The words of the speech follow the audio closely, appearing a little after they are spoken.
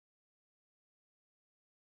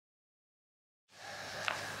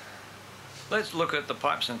Let's look at the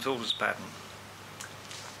pipes and filters pattern.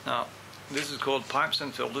 Now, this is called pipes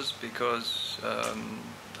and filters because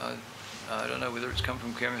I don't know whether it's come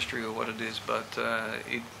from chemistry or what it is, but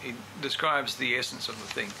it describes the essence of the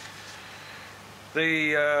thing.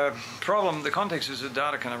 The problem, the context is that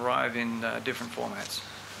data can arrive in different formats,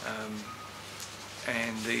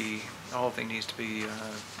 and the whole thing needs to be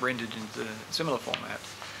rendered into similar format.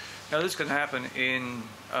 Now this can happen in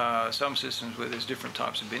some systems where there's different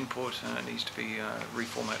types of input and it needs to be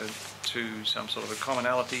reformatted to some sort of a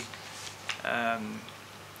commonality.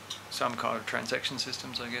 Some kind of transaction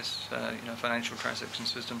systems, I guess, financial transaction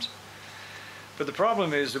systems. But the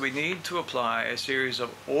problem is that we need to apply a series of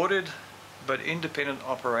ordered but independent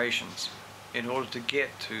operations in order to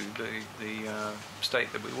get to the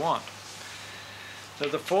state that we want. So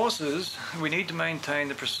the forces, we need to maintain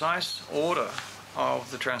the precise order of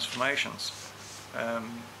the transformations.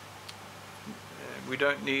 We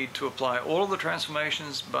don't need to apply all of the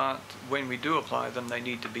transformations, but when we do apply them, they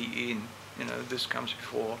need to be in. This comes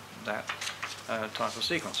before that type of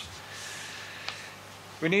sequence.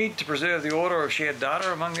 We need to preserve the order of shared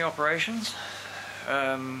data among the operations.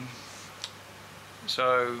 It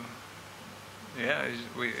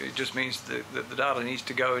just means that the data needs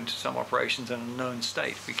to go into some operations in a known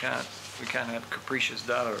state. We can't have capricious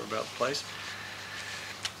data about the place.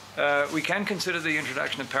 We can consider the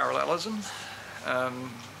introduction of parallelism.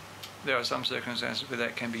 There are some circumstances where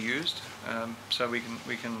that can be used, so we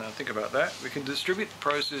can think about that. We can distribute the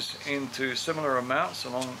process into similar amounts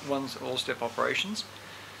along all-step operations.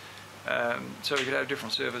 So we could have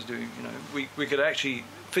different servers doing, we could actually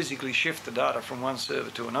physically shift the data from one server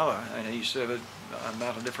to another, and each server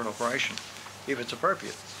mount a different operation, if it's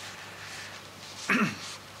appropriate.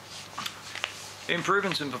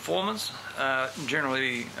 Improvements in performance are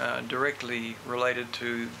generally directly related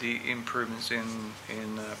to the improvements in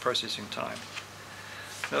processing time.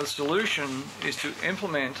 Now the solution is to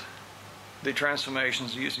implement the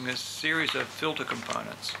transformations using a series of filter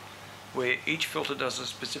components where each filter does a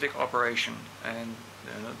specific operation, and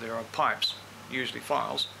there are pipes, usually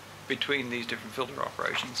files, between these different filter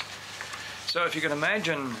operations. So if you can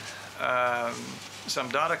imagine some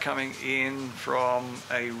data coming in from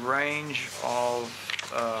a range of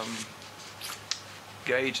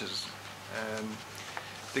gauges.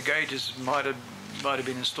 The gauges might have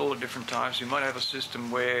been installed at different times. You might have a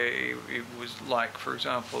system where it was like, for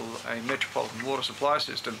example, a metropolitan water supply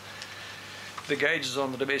system. The gauges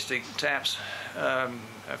on the domestic taps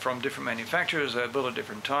from different manufacturers are built at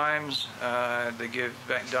different times. They give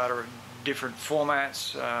back data in different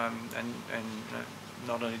formats and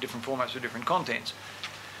not only different formats but different contents.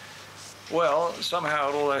 Well, somehow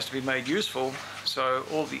it all has to be made useful, so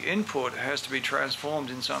all the input has to be transformed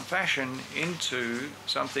in some fashion into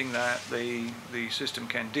something that the system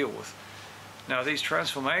can deal with. Now these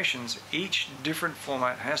transformations, each different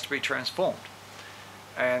format has to be transformed,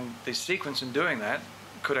 and the sequence in doing that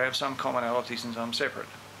could have some commonalities and some separate.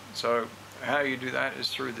 So how you do that is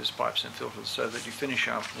through this pipes and filters, so that you finish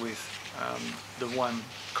up with the one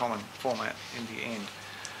common format in the end.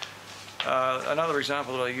 Another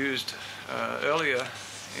example that I used earlier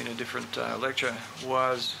in a different lecture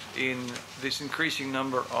was in this increasing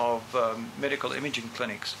number of medical imaging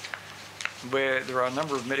clinics, where there are a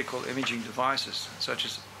number of medical imaging devices such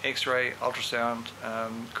as X-ray, ultrasound,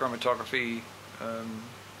 chromatography,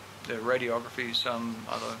 radiography, some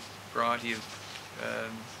other variety of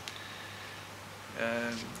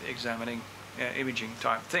examining imaging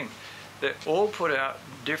type thing. They all put out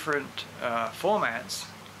different formats,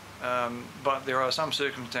 but there are some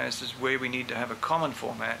circumstances where we need to have a common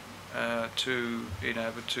format to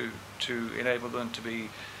enable them to be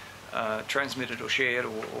transmitted or shared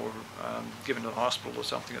or given to the hospital or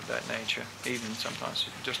something of that nature, even sometimes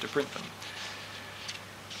just to print them.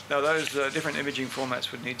 Now those different imaging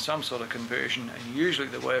formats would need some sort of conversion, and usually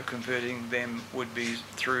the way of converting them would be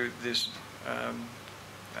through this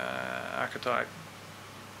archetype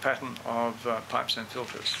pattern of pipes and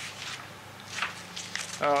filters.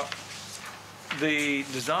 The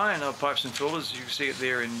design of pipes and filters, you can see it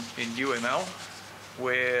there in UML,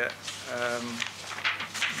 where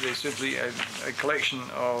there's simply a collection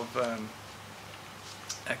of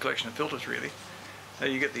filters, really. Now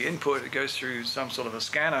you get the input, it goes through some sort of a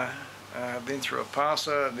scanner, then through a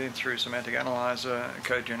parser, then through a semantic analyzer, a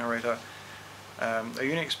code generator, a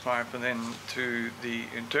Unix pipe, and then to the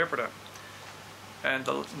interpreter. And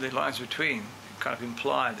the lines between kind of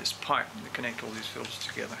imply this pipe that connect all these filters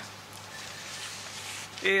together.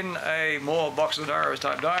 In a more box and arrows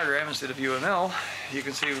type diagram instead of UML, you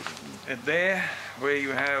can see it there where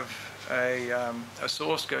you have a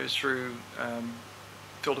source goes through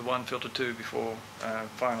filter 1, filter 2 before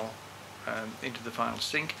into the final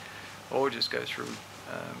sink, or just go through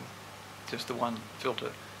just the one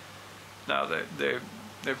filter. Now they're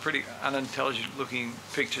pretty unintelligent looking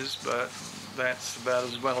pictures, but that's about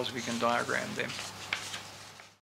as well as we can diagram them.